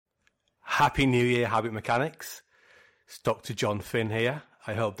Happy New Year, Habit Mechanics. It's Dr. John Finn here.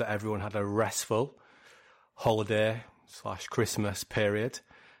 I hope that everyone had a restful holiday/Christmas period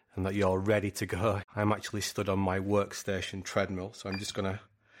and that you're ready to go. I'm actually stood on my workstation treadmill, so I'm just going to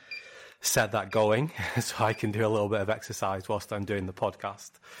set that going so I can do a little bit of exercise whilst I'm doing the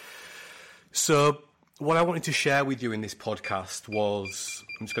podcast. So what I wanted to share with you in this podcast was,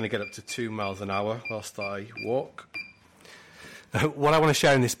 I'm just going to get up to 2 miles an hour whilst I walk. What I want to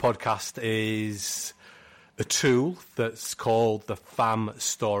share in this podcast is a tool that's called the FAM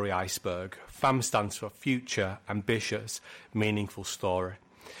Story Iceberg. FAM stands for Future, Ambitious, Meaningful Story.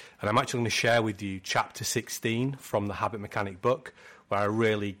 And I'm actually going to share with you chapter 16 from the Habit Mechanic book, where I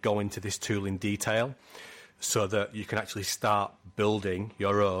really go into this tool in detail so that you can actually start building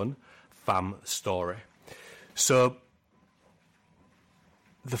your own FAM story. So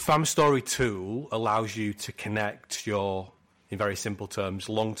the FAM Story tool allows you to connect your, in very simple terms,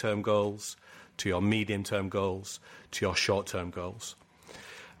 long-term goals to your medium-term goals to your short-term goals.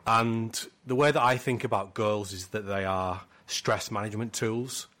 And the way that I think about goals is that they are stress management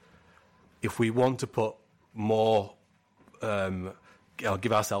tools. If we want to put more,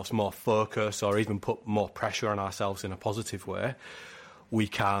 give ourselves more focus or even put more pressure on ourselves in a positive way, we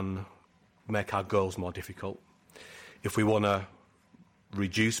can make our goals more difficult. If we want to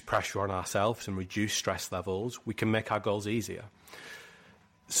reduce pressure on ourselves and reduce stress levels, we can make our goals easier.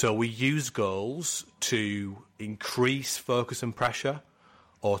 So we use goals to increase focus and pressure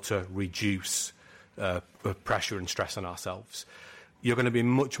or to reduce pressure and stress on ourselves. You're going to be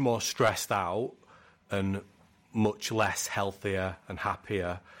much more stressed out and much less healthier and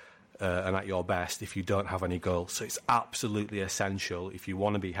happier and at your best if you don't have any goals. So it's absolutely essential, if you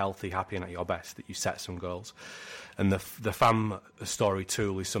want to be healthy, happy and at your best, that you set some goals. And the FAM Story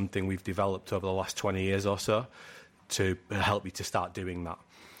tool is something we've developed over the last 20 years or so to help you to start doing that.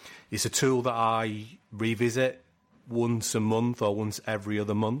 It's a tool that I revisit once a month or once every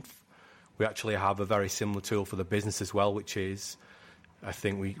other month. We actually have a very similar tool for the business as well, which is, I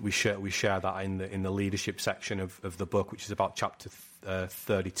think we share that in the leadership section of the book, which is about chapter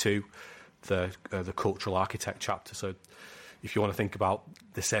 32, the cultural architect chapter. So if you want to think about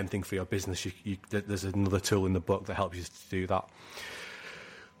the same thing for your business, there's another tool in the book that helps you to do that.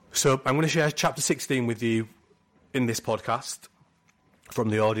 So I'm going to share chapter 16 with you in this podcast from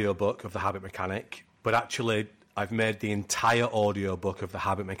the audiobook of The Habit Mechanic, but actually I've made the entire audiobook of The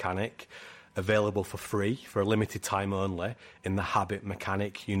Habit Mechanic available for free, for a limited time only, in the Habit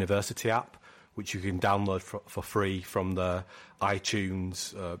Mechanic University app, which you can download for free from the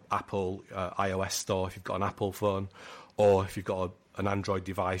iTunes, Apple, iOS store if you've got an Apple phone, or if you've got an Android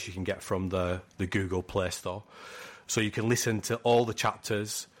device, you can get from the Google Play Store. So you can listen to all the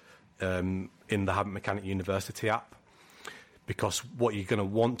chapters in the Habit Mechanic University app, because what you're going to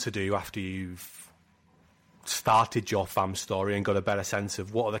want to do after you've started your FAM story and got a better sense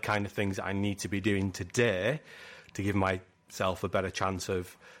of what are the kind of things that I need to be doing today to give myself a better chance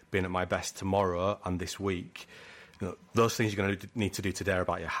of being at my best tomorrow and this week, those things you're going to need to do today are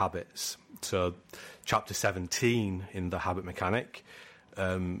about your habits. So chapter 17 in the Habit Mechanic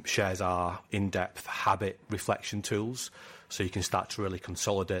shares our in-depth habit reflection tools, so you can start to really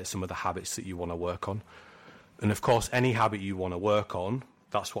consolidate some of the habits that you want to work on. And of course, any habit you want to work on,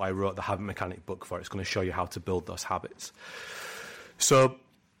 that's what I wrote the Habit Mechanic book for. It's going to show you how to build those habits. So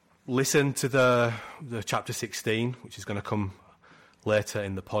listen to the chapter 16, which is going to come later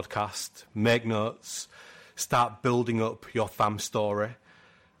in the podcast. Make notes. Start building up your FAM story.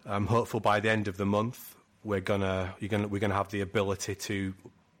 I'm hopeful by the end of the month we're gonna have the ability to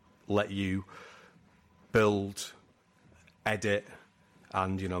let you build, edit,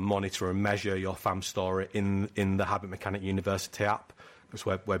 and monitor and measure your FAM story in the Habit Mechanic University app, because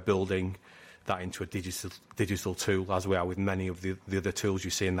we're building that into a digital tool, as we are with many of the other tools you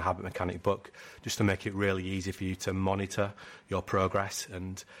see in the Habit Mechanic book, just to make it really easy for you to monitor your progress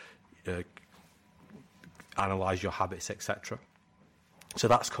and analyse your habits, etc. So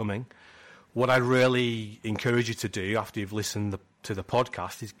that's coming. What I really encourage you to do after you've listened to the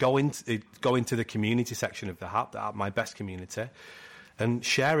podcast is go into the community section of the app, My Best Community, and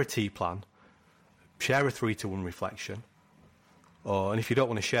share a T-plan, share a 3-to-1 reflection. And if you don't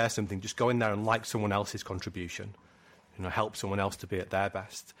want to share something, just go in there and like someone else's contribution. Help someone else to be at their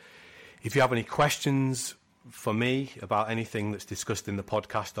best. If you have any questions for me about anything that's discussed in the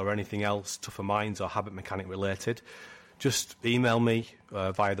podcast or anything else, Tougher Minds or Habit Mechanic related, just email me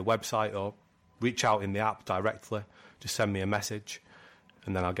via the website or reach out in the app directly. Just send me a message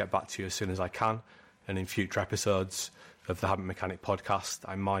and then I'll get back to you as soon as I can. And in future episodes of the Habit Mechanic podcast,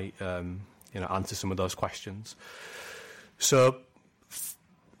 I might answer some of those questions. So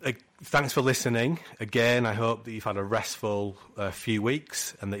Thanks for listening. Again, I hope that you've had a restful few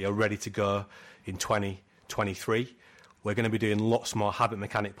weeks and that you're ready to go in 2023. We're going to be doing lots more Habit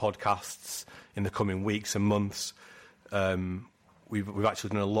Mechanic podcasts in the coming weeks and months. We've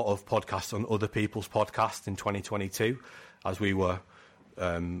actually done a lot of podcasts on other people's podcasts in 2022 as we were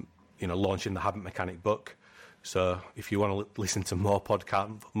launching the Habit Mechanic book. So if you want to listen to more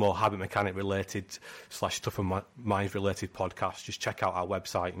Habit Mechanic related / Tougher Minds related podcasts, just check out our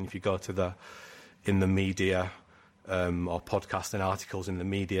website. And if you go to in the media or podcast and articles in the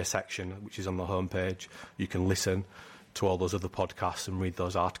media section, which is on the homepage, you can listen to all those other podcasts and read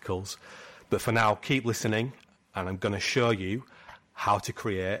those articles. But for now, keep listening, and I'm going to show you how to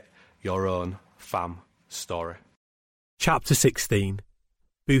create your own FAM story. Chapter 16.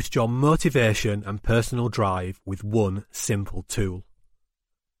 Boost your motivation and personal drive with one simple tool.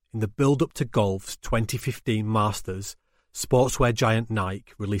 In the build-up to golf's 2015 Masters, sportswear giant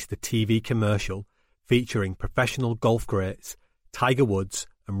Nike released a TV commercial featuring professional golf greats Tiger Woods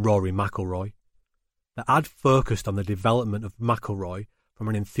and Rory McIlroy. The ad focused on the development of McIlroy from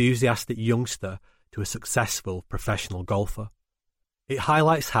an enthusiastic youngster to a successful professional golfer. It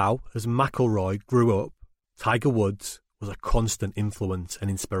highlights how, as McIlroy grew up, Tiger Woods was a constant influence and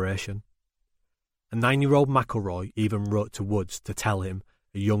inspiration. A 9-year-old McIlroy even wrote to Woods to tell him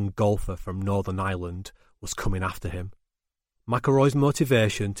a young golfer from Northern Ireland was coming after him. McIlroy's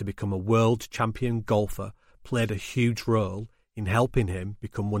motivation to become a world champion golfer played a huge role in helping him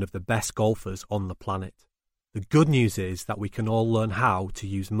become one of the best golfers on the planet. The good news is that we can all learn how to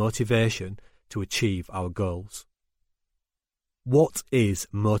use motivation to achieve our goals. What is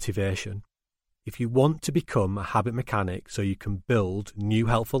motivation? If you want to become a habit mechanic so you can build new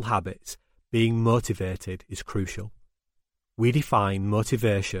helpful habits, being motivated is crucial. We define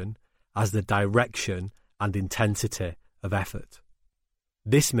motivation as the direction and intensity of effort.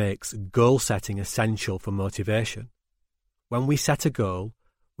 This makes goal setting essential for motivation. When we set a goal,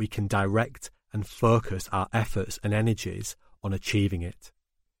 we can direct and focus our efforts and energies on achieving it.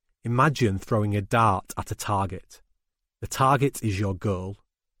 Imagine throwing a dart at a target. The target is your goal,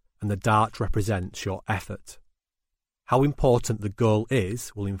 and the dart represents your effort. How important the goal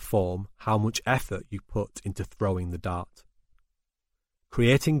is will inform how much effort you put into throwing the dart.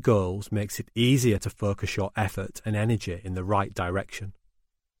 Creating goals makes it easier to focus your effort and energy in the right direction.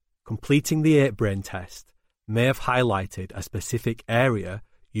 Completing the 8-brain test may have highlighted a specific area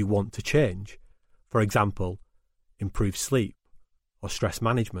you want to change, for example, improve sleep, or stress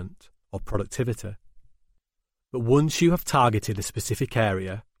management, or productivity. But once you have targeted a specific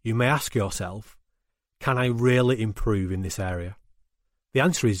area, you may ask yourself, can I really improve in this area? The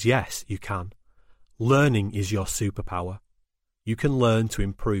answer is yes, you can. Learning is your superpower. You can learn to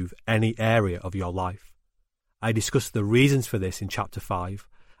improve any area of your life. I discuss the reasons for this in Chapter 5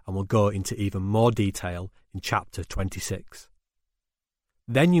 and will go into even more detail in Chapter 26.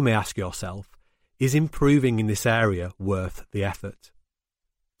 Then you may ask yourself, is improving in this area worth the effort?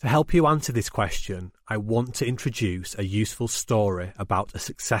 To help you answer this question, I want to introduce a useful story about a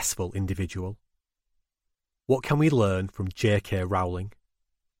successful individual. What can we learn from J.K. Rowling?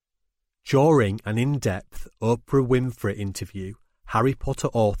 During an in-depth Oprah Winfrey interview, Harry Potter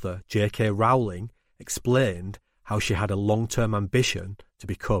author J.K. Rowling explained how she had a long-term ambition to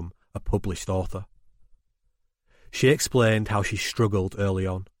become a published author. She explained how she struggled early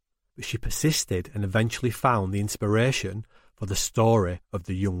on, but she persisted and eventually found the inspiration for the story of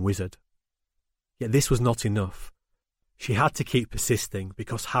the young wizard. Yet this was not enough. She had to keep persisting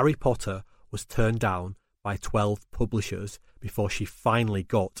because Harry Potter was turned down by 12 publishers before she finally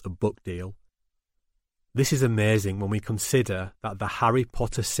got a book deal. This is amazing when we consider that the Harry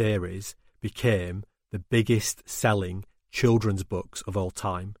Potter series became the biggest selling children's books of all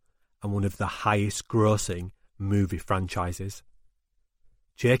time and one of the highest grossing movie franchises.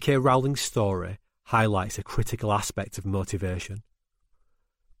 J.K. Rowling's story highlights a critical aspect of motivation.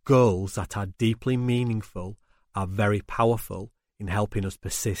 Goals that are deeply meaningful are very powerful in helping us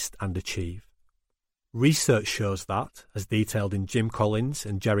persist and achieve. Research shows that, as detailed in Jim Collins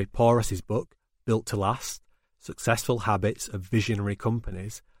and Jerry Porras's book, Built to Last, Successful Habits of Visionary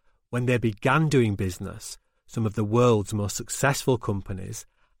Companies, when they began doing business, some of the world's most successful companies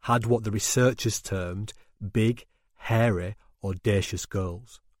had what the researchers termed big, hairy, audacious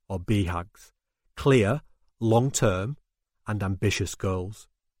goals, or BHAGs. Clear, long-term, and ambitious goals.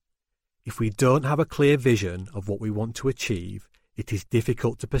 If we don't have a clear vision of what we want to achieve, it is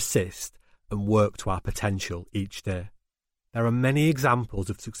difficult to persist and work to our potential each day. There are many examples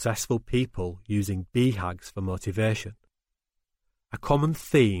of successful people using BHAGs for motivation. A common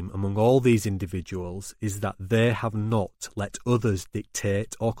theme among all these individuals is that they have not let others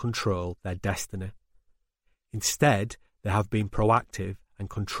dictate or control their destiny. Instead, they have been proactive and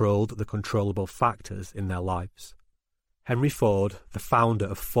controlled the controllable factors in their lives. Henry Ford, the founder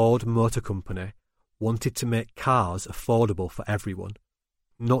of Ford Motor Company, wanted to make cars affordable for everyone,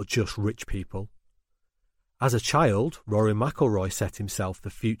 not just rich people. As a child, Rory McIlroy set himself the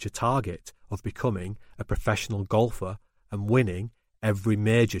future target of becoming a professional golfer and winning every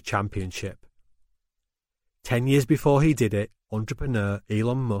major championship. 10 years before he did it, entrepreneur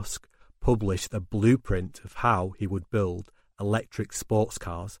Elon Musk published a blueprint of how he would build electric sports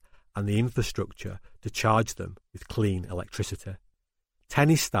cars and the infrastructure to charge them with clean electricity.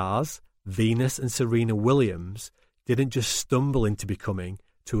 Tennis stars Venus and Serena Williams didn't just stumble into becoming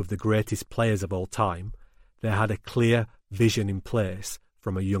two of the greatest players of all time, they had a clear vision in place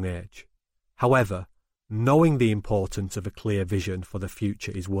from a young age. However, knowing the importance of a clear vision for the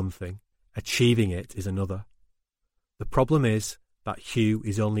future is one thing, achieving it is another. The problem is that Hugh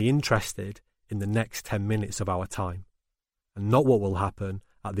is only interested in the next 10 minutes of our time, and not what will happen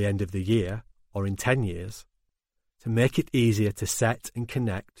at the end of the year or in 10 years. To make it easier to set and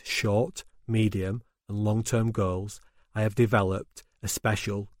connect short, medium and long-term goals, I have developed a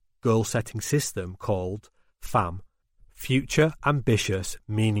special goal-setting system called FAM, Future Ambitious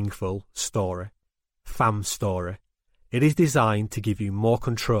Meaningful Story. FAM Story. It is designed to give you more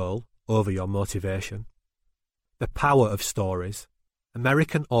control over your motivation. The power of stories.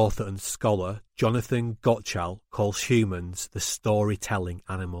 American author and scholar Jonathan Gottschall calls humans the storytelling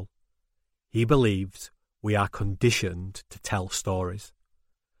animal. He believes we are conditioned to tell stories.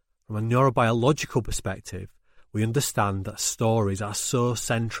 From a neurobiological perspective, we understand that stories are so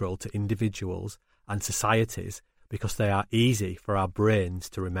central to individuals and societies because they are easy for our brains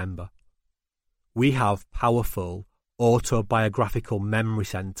to remember. We have powerful autobiographical memory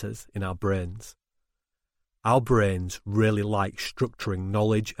centres in our brains. Our brains really like structuring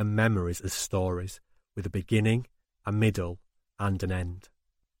knowledge and memories as stories, with a beginning, a middle, and an end.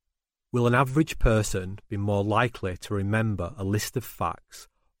 Will an average person be more likely to remember a list of facts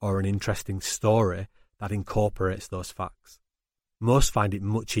or an interesting story that incorporates those facts? Most find it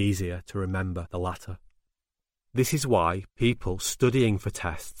much easier to remember the latter. This is why people studying for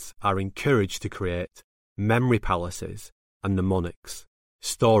tests are encouraged to create memory palaces and mnemonics,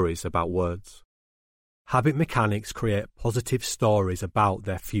 stories about words. Habit mechanics create positive stories about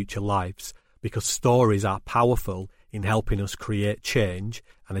their future lives because stories are powerful in helping us create change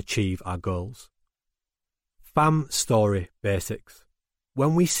and achieve our goals. FAM Story Basics.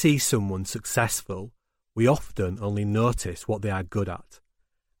 When we see someone successful, we often only notice what they are good at,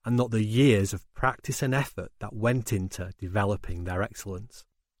 and not the years of practice and effort that went into developing their excellence.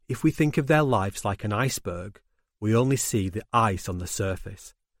 If we think of their lives like an iceberg, we only see the ice on the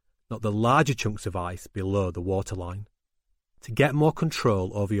surface, not the larger chunks of ice below the waterline. To get more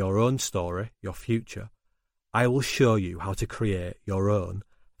control over your own story, your future, I will show you how to create your own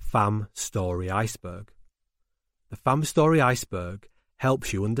FAM Story Iceberg. The FAM Story Iceberg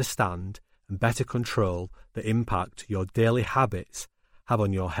helps you understand and better control the impact your daily habits have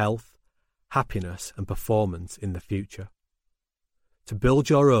on your health, happiness and performance in the future. To build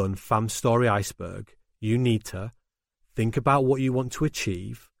your own FAM Story Iceberg, you need to think about what you want to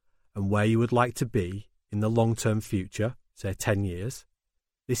achieve and where you would like to be in the long-term future, say 10 years.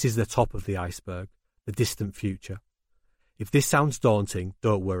 This is the top of the iceberg, the distant future. If this sounds daunting,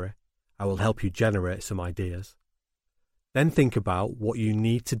 don't worry. I will help you generate some ideas. Then think about what you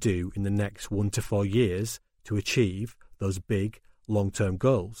need to do in the next 1 to 4 years to achieve those big, long-term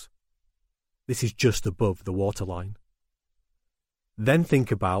goals. This is just above the waterline. Then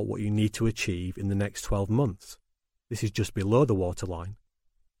think about what you need to achieve in the next 12 months. This is just below the waterline.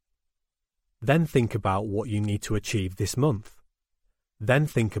 Then think about what you need to achieve this month. Then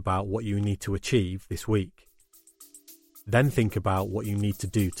think about what you need to achieve this week. Then think about what you need to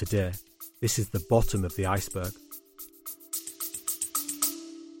do today. This is the bottom of the iceberg.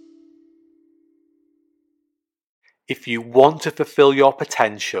 If you want to fulfill your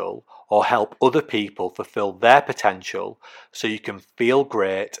potential or help other people fulfill their potential so you can feel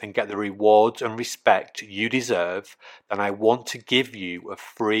great and get the rewards and respect you deserve, then I want to give you a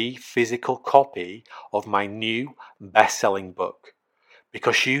free physical copy of my new best-selling book,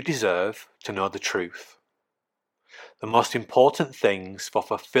 Because You Deserve to Know the Truth. The most important things for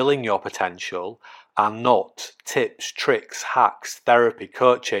fulfilling your potential are not tips, tricks, hacks, therapy,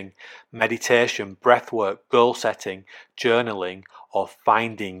 coaching, meditation, breathwork, goal setting, journaling, or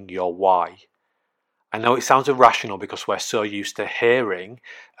finding your why. I know it sounds irrational because we're so used to hearing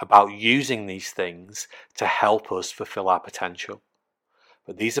about using these things to help us fulfill our potential.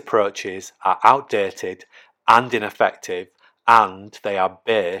 but these approaches are outdated and ineffective, and they are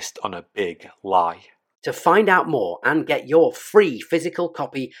based on a big lie. To find out more and get your free physical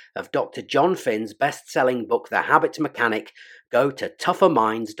copy of Dr. John Finn's best-selling book, The Habit Mechanic, go to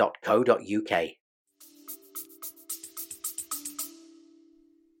tougherminds.co.uk.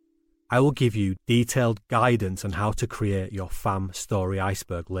 I will give you detailed guidance on how to create your FAM story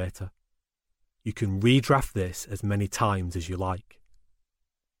iceberg later. You can redraft this as many times as you like.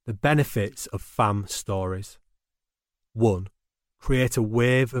 The benefits of FAM stories. 1. Create a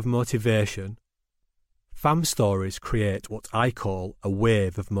wave of motivation. FAM stories create what I call a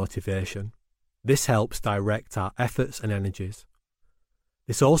wave of motivation. This helps direct our efforts and energies.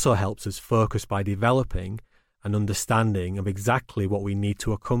 This also helps us focus by developing an understanding of exactly what we need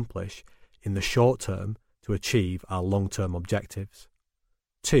to accomplish in the short term to achieve our long-term objectives.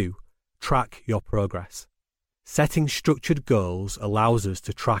 2. Track your progress. Setting structured goals allows us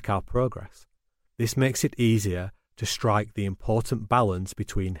to track our progress. This makes it easier to strike the important balance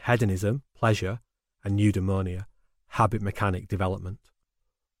between hedonism, pleasure, and eudaimonia, habit mechanic development.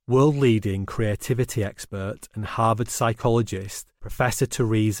 World-leading creativity expert and Harvard psychologist Professor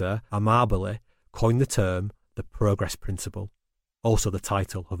Teresa Amabile coined the term the progress principle, also the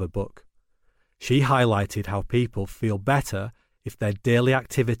title of her book. She highlighted how people feel better if their daily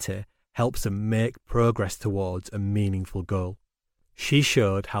activity helps them make progress towards a meaningful goal. She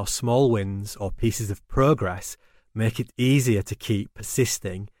showed how small wins or pieces of progress make it easier to keep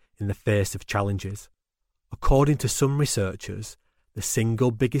persisting in the face of challenges. According to some researchers, the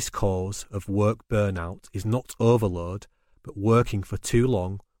single biggest cause of work burnout is not overload, but working for too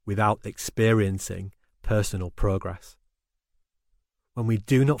long without experiencing personal progress. When we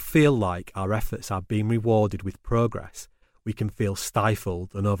do not feel like our efforts are being rewarded with progress, we can feel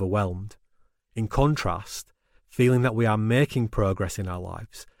stifled and overwhelmed. In contrast, feeling that we are making progress in our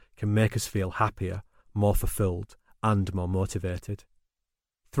lives can make us feel happier, more fulfilled, and more motivated.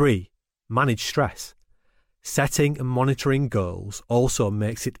 3. Manage stress. Setting and monitoring goals also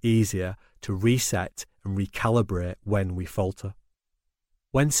makes it easier to reset and recalibrate when we falter.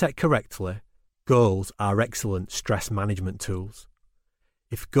 When set correctly, goals are excellent stress management tools.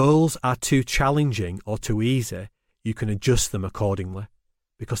 If goals are too challenging or too easy, you can adjust them accordingly,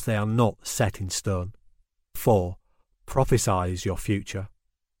 because they are not set in stone. 4. Prophesize your future.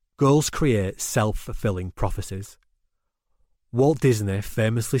 Goals create self-fulfilling prophecies. Walt Disney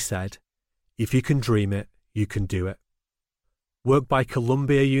famously said, "If you can dream it, you can do it." Work by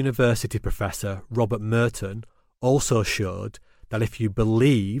Columbia University professor Robert Merton also showed that if you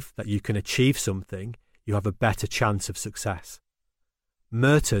believe that you can achieve something, you have a better chance of success.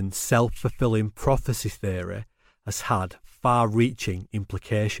 Merton's self-fulfilling prophecy theory has had far-reaching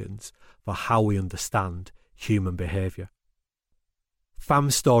implications for how we understand human behaviour.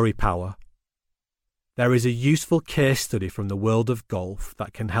 FAM story power. There is a useful case study from the world of golf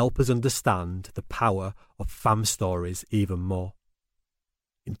that can help us understand the power of FAM stories even more.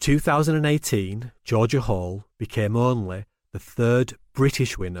 In 2018, Georgia Hall became only the third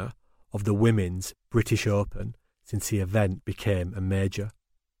British winner of the Women's British Open since the event became a major.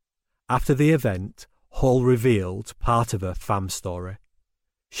 After the event, Hall revealed part of her FAM story.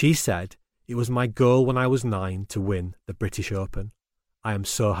 She said, "It was my goal when I was 9 to win the British Open. I am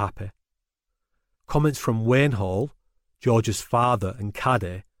so happy." Comments from Wayne Hall, Georgia's father and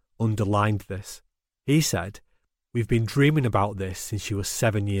caddy, underlined this. He said, "We've been dreaming about this since she was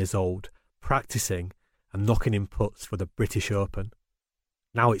 7 years old, practicing and knocking in putts for the British Open.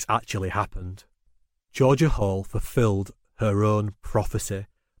 Now it's actually happened." Georgia Hall fulfilled her own prophecy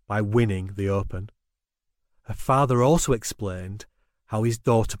by winning the Open. Her father also explained how his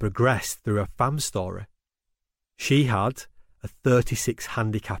daughter progressed through her FAM story. She had a 36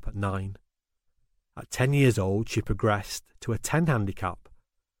 handicap at 9. At 10 years old, she progressed to a 10 handicap,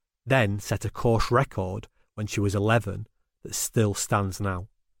 then set a course record when she was 11 that still stands now.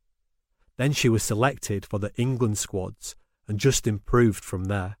 Then she was selected for the England squads and just improved from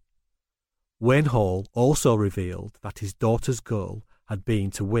there. Wayne Hall also revealed that his daughter's goal had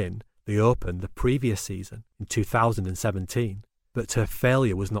been to win the Open the previous season in 2017, but her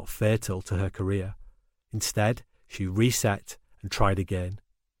failure was not fatal to her career. Instead, she reset and tried again.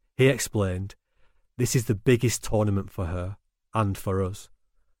 He explained, "This is the biggest tournament for her and for us,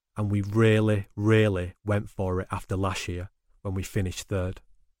 and we really went for it after last year when we finished third."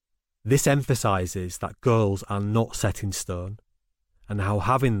 This emphasises that goals are not set in stone, and how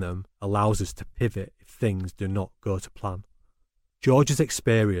having them allows us to pivot if things do not go to plan. George's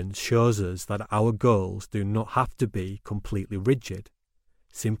experience shows us that our goals do not have to be completely rigid.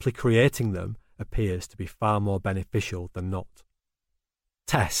 Simply creating them appears to be far more beneficial than not.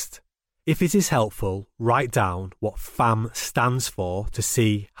 Test. If it is helpful, write down what FAM stands for to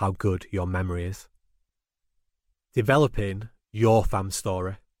see how good your memory is. Developing your FAM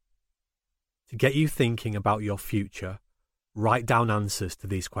story. To get you thinking about your future, write down answers to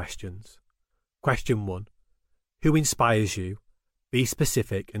these questions. Question 1. Who inspires you? Be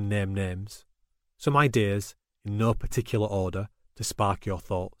specific and name names. Some ideas, in no particular order, to spark your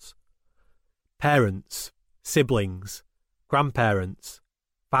thoughts. Parents, siblings, grandparents,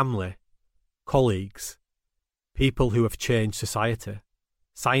 family, colleagues, people who have changed society,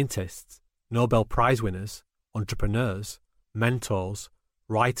 scientists, Nobel Prize winners, entrepreneurs, mentors,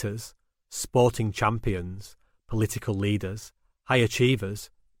 writers, sporting champions, political leaders, high achievers,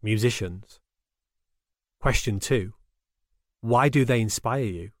 musicians. Question 2. Why do they inspire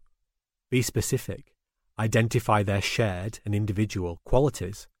you? Be specific. Identify their shared and individual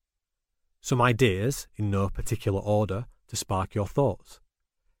qualities. Some ideas, in no particular order, to spark your thoughts.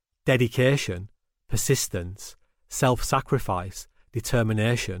 Dedication, persistence, self-sacrifice,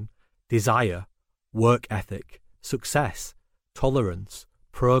 determination, desire, work ethic, success, tolerance,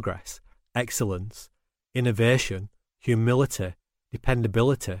 progress, excellence, innovation, humility,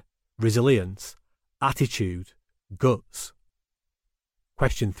 dependability, resilience, attitude, guts.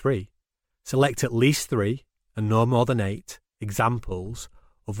 Question 3. Select at least 3, and no more than 8, examples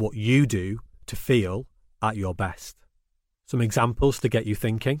of what you do to feel at your best. Some examples to get you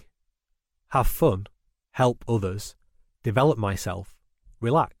thinking. Have fun, help others, develop myself,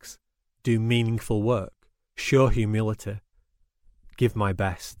 relax, do meaningful work, show humility, give my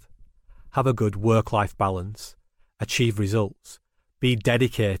best, have a good work-life balance, achieve results, be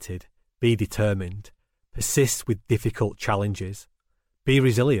dedicated, be determined, persist with difficult challenges, be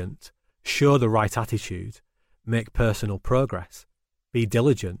resilient, show the right attitude, make personal progress, be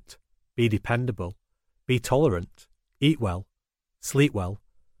diligent, be dependable, be tolerant, eat well, sleep well,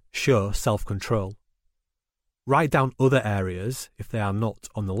 show self-control. Write down other areas if they are not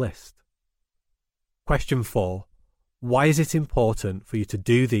on the list. Question 4. Why is it important for you to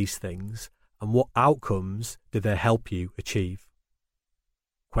do these things, and what outcomes do they help you achieve?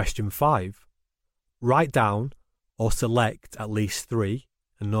 Question 5. Write down or select at least 3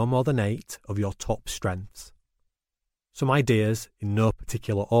 and no more than 8 of your top strengths. Some ideas in no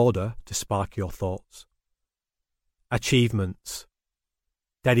particular order to spark your thoughts. Achievements,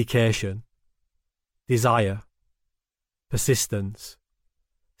 dedication, desire, persistence,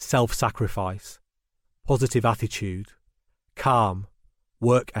 self-sacrifice, positive attitude, calm,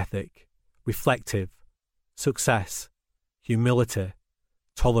 work ethic, reflective, success, humility,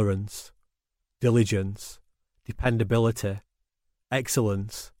 tolerance, diligence, dependability,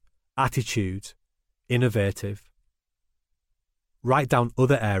 excellence, attitude, innovative. Write down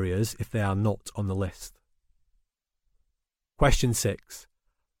other areas if they are not on the list. Question 6.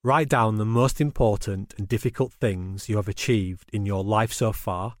 Write down the most important and difficult things you have achieved in your life so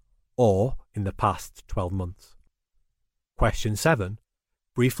far or in the past 12 months. Question 7.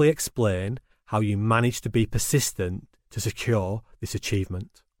 Briefly explain how you managed to be persistent to secure this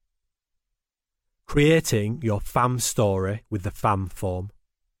achievement. Creating your FAM story with the FAM form.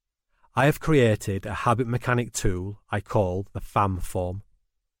 I have created a habit mechanic tool I call the FAM form.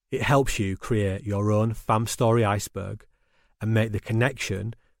 It helps you create your own FAM story iceberg and make the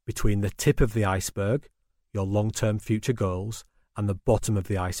connection between the tip of the iceberg, your long-term future goals, and the bottom of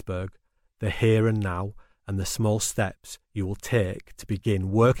the iceberg, the here and now, and the small steps you will take to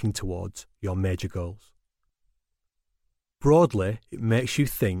begin working towards your major goals. Broadly, it makes you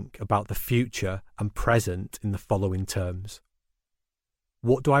think about the future and present in the following terms.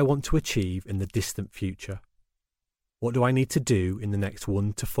 What do I want to achieve in the distant future? What do I need to do in the next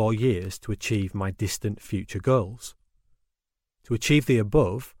 1 to 4 years to achieve my distant future goals? To achieve the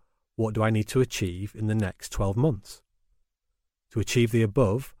above, what do I need to achieve in the next 12 months? To achieve the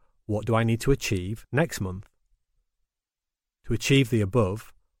above, what do I need to achieve next month? To achieve the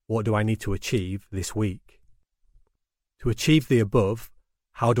above, what do I need to achieve this week? To achieve the above,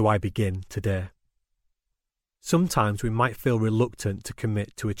 how do I begin today? Sometimes we might feel reluctant to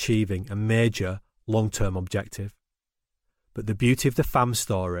commit to achieving a major, long-term objective. But the beauty of the FAM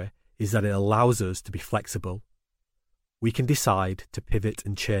story is that it allows us to be flexible. We can decide to pivot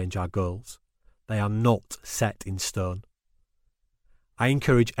and change our goals. They are not set in stone. I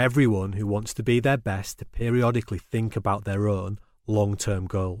encourage everyone who wants to be their best to periodically think about their own long-term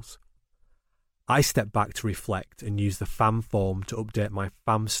goals. I step back to reflect and use the FAM form to update my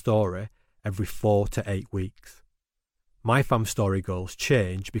FAM story every 4 to 8 weeks. My FAM story goals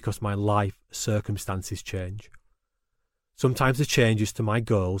change because my life circumstances change. Sometimes the changes to my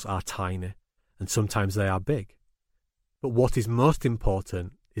goals are tiny, and sometimes they are big. But what is most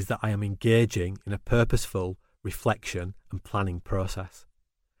important is that I am engaging in a purposeful reflection and planning process.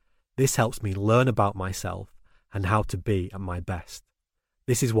 This helps me learn about myself and how to be at my best.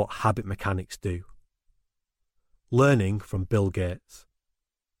 This is what habit mechanics do. Learning from Bill Gates.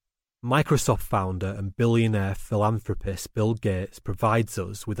 Microsoft founder and billionaire philanthropist Bill Gates provides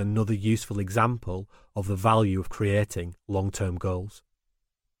us with another useful example of the value of creating long-term goals.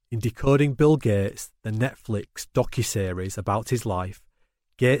 In Decoding Bill Gates, the Netflix docuseries about his life,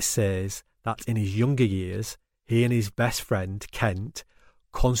 Gates says that in his younger years, he and his best friend, Kent,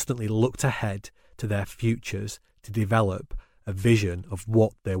 constantly looked ahead to their futures to develop a vision of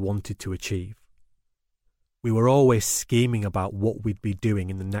what they wanted to achieve. We were always scheming about what we'd be doing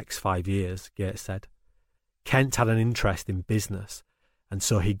in the next 5 years, Gates said. Kent had an interest in business, and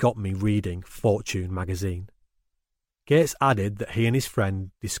so he got me reading Fortune magazine. Gates added that he and his friend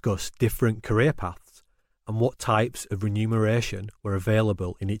discussed different career paths and what types of remuneration were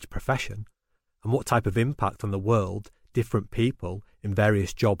available in each profession, and what type of impact on the world different people in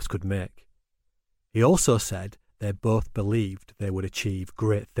various jobs could make. He also said they both believed they would achieve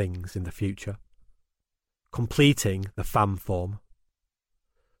great things in the future. Completing the FAM form.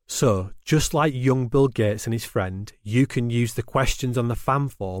 So, just like young Bill Gates and his friend, you can use the questions on the FAM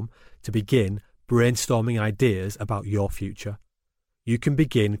form to begin brainstorming ideas about your future. You can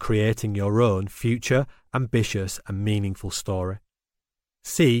begin creating your own future, ambitious and meaningful story.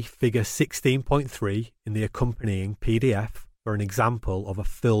 See figure 16.3 in the accompanying PDF for an example of a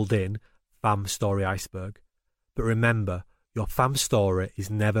filled-in FAM story iceberg. But remember, your FAM story is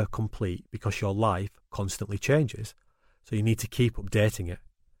never complete because your life constantly changes, so you need to keep updating it.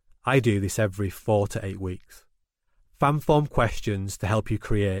 I do this every 4 to 8 weeks. FAM form questions to help you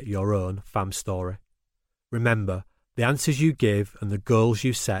create your own FAM story. Remember, the answers you give and the goals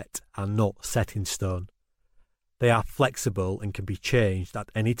you set are not set in stone. They are flexible and can be changed at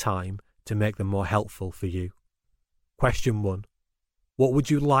any time to make them more helpful for you. Question 1. What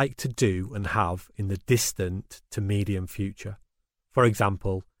would you like to do and have in the distant to medium future? For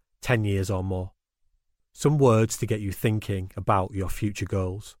example, 10 years or more. Some words to get you thinking about your future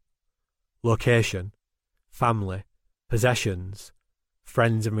goals. Location, family, possessions,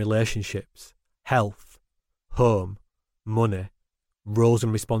 friends and relationships, health, home, money, roles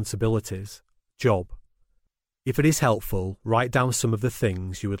and responsibilities, job. If it is helpful, write down some of the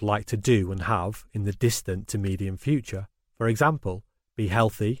things you would like to do and have in the distant to medium future. For example, be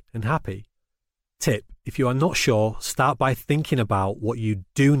healthy and happy. Tip: if you are not sure, start by thinking about what you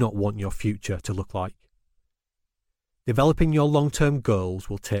do not want your future to look like. Developing your long-term goals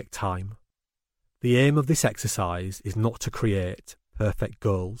will take time. The aim of this exercise is not to create perfect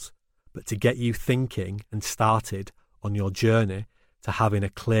goals, but to get you thinking and started on your journey to having a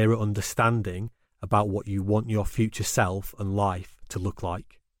clearer understanding about what you want your future self and life to look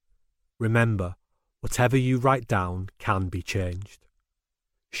like. Remember, whatever you write down can be changed.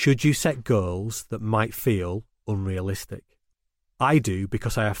 Should you set goals that might feel unrealistic? I do,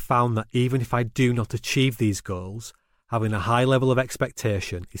 because I have found that even if I do not achieve these goals, having a high level of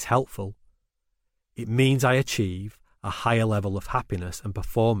expectation is helpful. It means I achieve a higher level of happiness and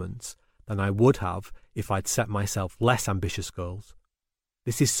performance than I would have if I'd set myself less ambitious goals.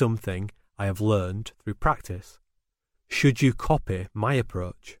 This is something I have learned through practice. Should you copy my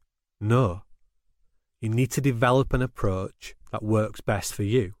approach? No. You need to develop an approach that works best for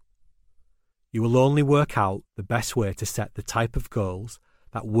you. You will only work out the best way to set the type of goals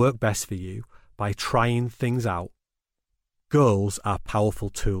that work best for you by trying things out. Goals are powerful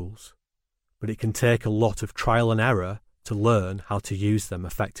tools, but it can take a lot of trial and error to learn how to use them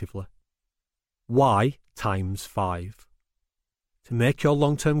effectively. Why times 5? To make your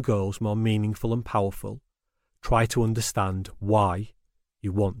long-term goals more meaningful and powerful, try to understand why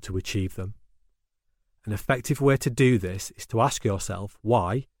you want to achieve them. An effective way to do this is to ask yourself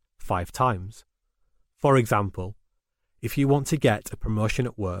why 5 times. For example, if you want to get a promotion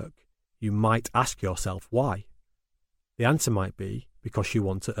at work, you might ask yourself why. The answer might be because you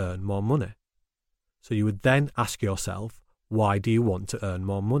want to earn more money. So you would then ask yourself, why do you want to earn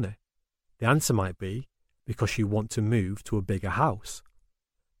more money? The answer might be because you want to move to a bigger house.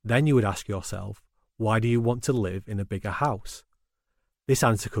 Then you would ask yourself, why do you want to live in a bigger house? This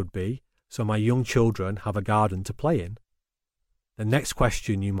answer could be, so my young children have a garden to play in. The next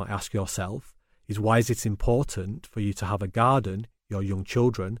question you might ask yourself is, why is it important for you to have a garden your young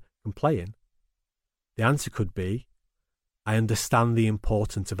children can play in? The answer could be, I understand the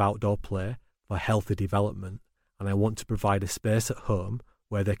importance of outdoor play for healthy development, and I want to provide a space at home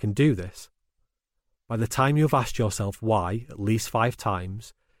where they can do this. By the time you have asked yourself why at least 5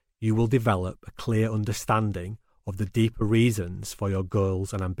 times, you will develop a clear understanding of the deeper reasons for your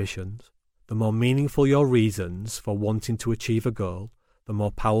goals and ambitions. The more meaningful your reasons for wanting to achieve a goal, the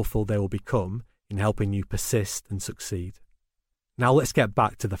more powerful they will become in helping you persist and succeed. Now let's get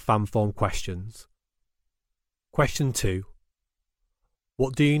back to the FAM form questions. Question 2.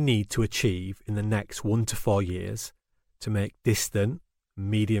 What do you need to achieve in the next 1 to 4 years to make distant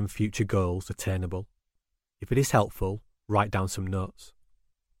and medium future goals attainable? If it is helpful, write down some notes.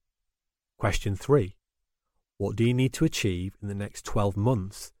 Question 3. What do you need to achieve in the next 12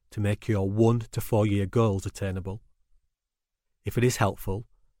 months to make your 1 to 4 year goals attainable? If it is helpful,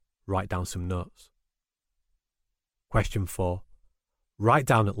 write down some notes. Question 4. Write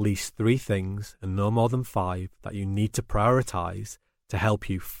down at least 3 things and no more than 5 that you need to prioritise to help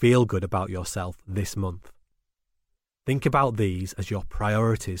you feel good about yourself this month. Think about these as your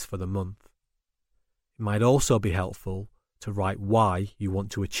priorities for the month. It might also be helpful to write why you want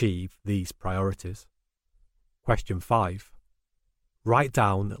to achieve these priorities. Question 5. Write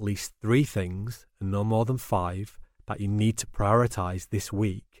down at least 3 things and no more than 5 that you need to prioritise this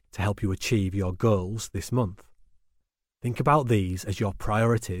week to help you achieve your goals this month. Think about these as your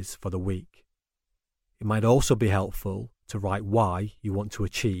priorities for the week. It might also be helpful to write why you want to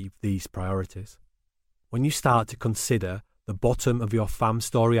achieve these priorities. When you start to consider the bottom of your FAM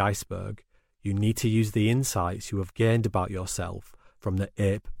story iceberg, you need to use the insights you have gained about yourself from the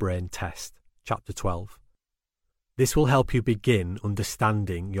Ape Brain Test, Chapter 12. This will help you begin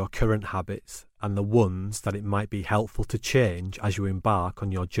understanding your current habits and the ones that it might be helpful to change as you embark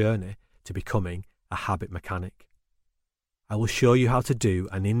on your journey to becoming a habit mechanic. I will show you how to do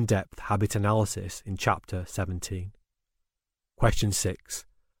an in-depth habit analysis in Chapter 17. Question 6.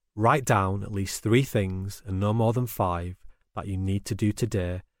 Write down at least 3 things and no more than 5 that you need to do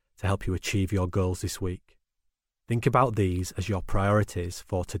today to help you achieve your goals this week. Think about these as your priorities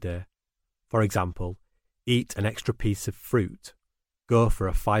for today. For example, eat an extra piece of fruit, go for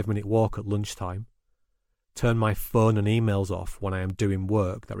a 5-minute walk at lunchtime, turn my phone and emails off when I am doing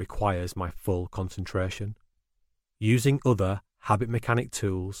work that requires my full concentration. Using other habit mechanic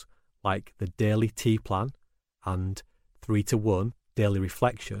tools like the Daily Tea Plan and 3-to-1 Daily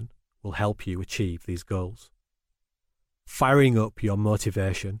Reflection will help you achieve these goals. Firing up your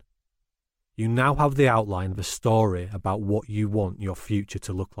motivation. You now have the outline of a story about what you want your future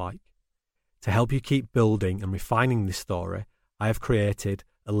to look like. To help you keep building and refining this story, I have created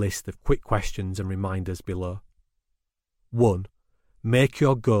a list of quick questions and reminders below. 1. Make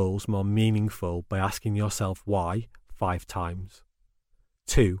your goals more meaningful by asking yourself why 5 times.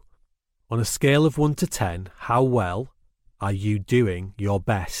 2. On a scale of 1 to 10, how well are you doing your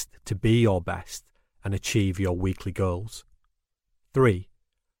best to be your best and achieve your weekly goals? 3.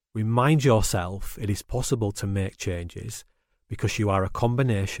 Remind yourself it is possible to make changes because you are a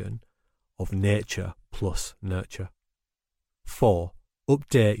combination of nature plus nurture. 4.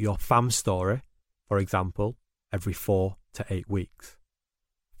 Update your FAM story, for example, every 4 to 8 weeks.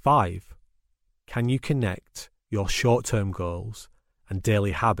 5. Can you connect your short-term goals and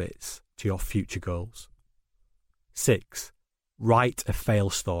daily habits to your future goals? 6. Write a fail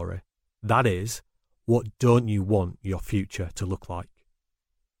story. That is, what don't you want your future to look like?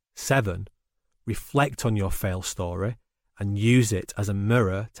 7. Reflect on your fail story and use it as a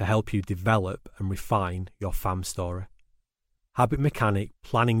mirror to help you develop and refine your FAM story. Habit Mechanic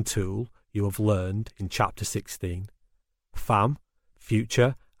planning tool you have learned in Chapter 16. FAM,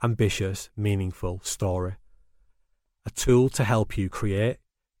 Future, Ambitious, Meaningful Story. A tool to help you create,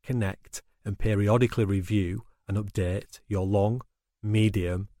 connect, and periodically review and update your long,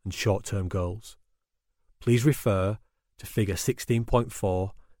 medium, and short-term goals. Please refer to Figure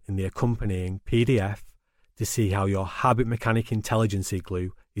 16.4 in the accompanying PDF to see how your Habit Mechanic Intelligence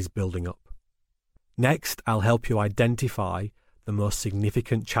Igloo is building up. Next, I'll help you identify the most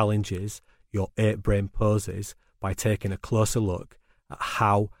significant challenges your Ape Brain poses by taking a closer look at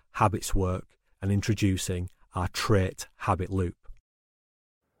how habits work and introducing our trait habit loop.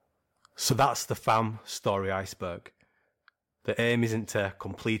 So that's the FAM story iceberg. The aim isn't to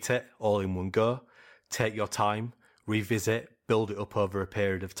complete it all in one go. Take your time, revisit, build it up over a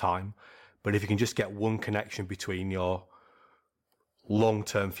period of time. But if you can just get one connection between your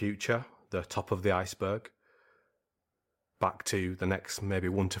long-term future, the top of the iceberg, back to the next maybe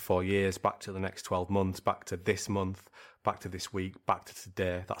 1 to 4 years, back to the next 12 months, back to this month, back to this week, back to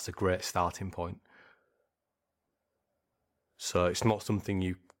today, that's a great starting point. So it's not something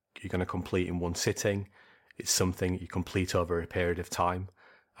you're going to complete in one sitting. It's something you complete over a period of time.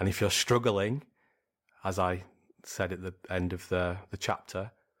 And if you're struggling, as I said at the end of the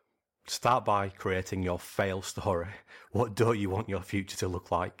chapter, start by creating your fail story. What don't you want your future to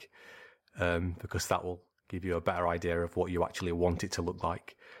look like? Because that will give you a better idea of what you actually want it to look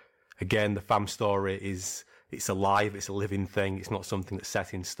like. Again, the FAM story it's alive, it's a living thing. It's not something that's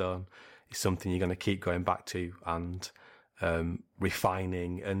set in stone. It's something you're going to keep going back to and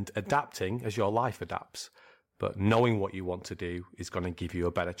refining and adapting as your life adapts. But knowing what you want to do is going to give you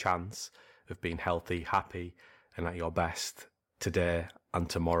a better chance of being healthy, happy, and at your best today and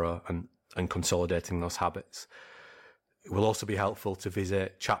tomorrow, and consolidating those habits. It will also be helpful to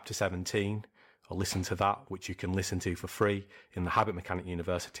visit Chapter 17 or listen to that, which you can listen to for free in the Habit Mechanic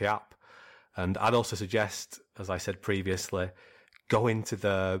University app. And I'd also suggest, as I said previously, go into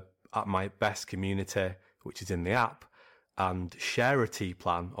the At My Best community, which is in the app, and share a T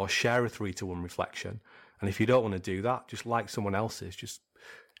plan or share a 3-to-1 reflection. And if you don't want to do that, just like someone else's, just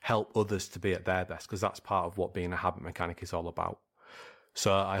help others to be at their best, because that's part of what being a habit mechanic is all about.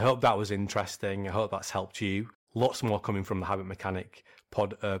 So I hope that was interesting. I hope that's helped you. Lots more coming from the Habit Mechanic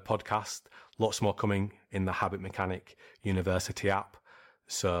podcast. Lots more coming in the Habit Mechanic University app.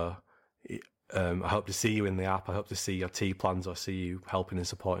 So I hope to see you in the app. I hope to see your T plans or see you helping and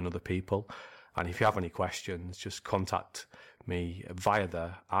supporting other people. And if you have any questions, just contact me via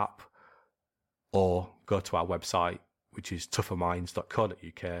the app or go to our website, which is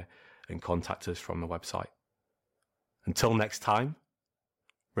tougherminds.co.uk, and contact us from the website. Until next time,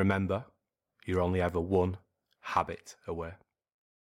 remember, you're only ever one habit away.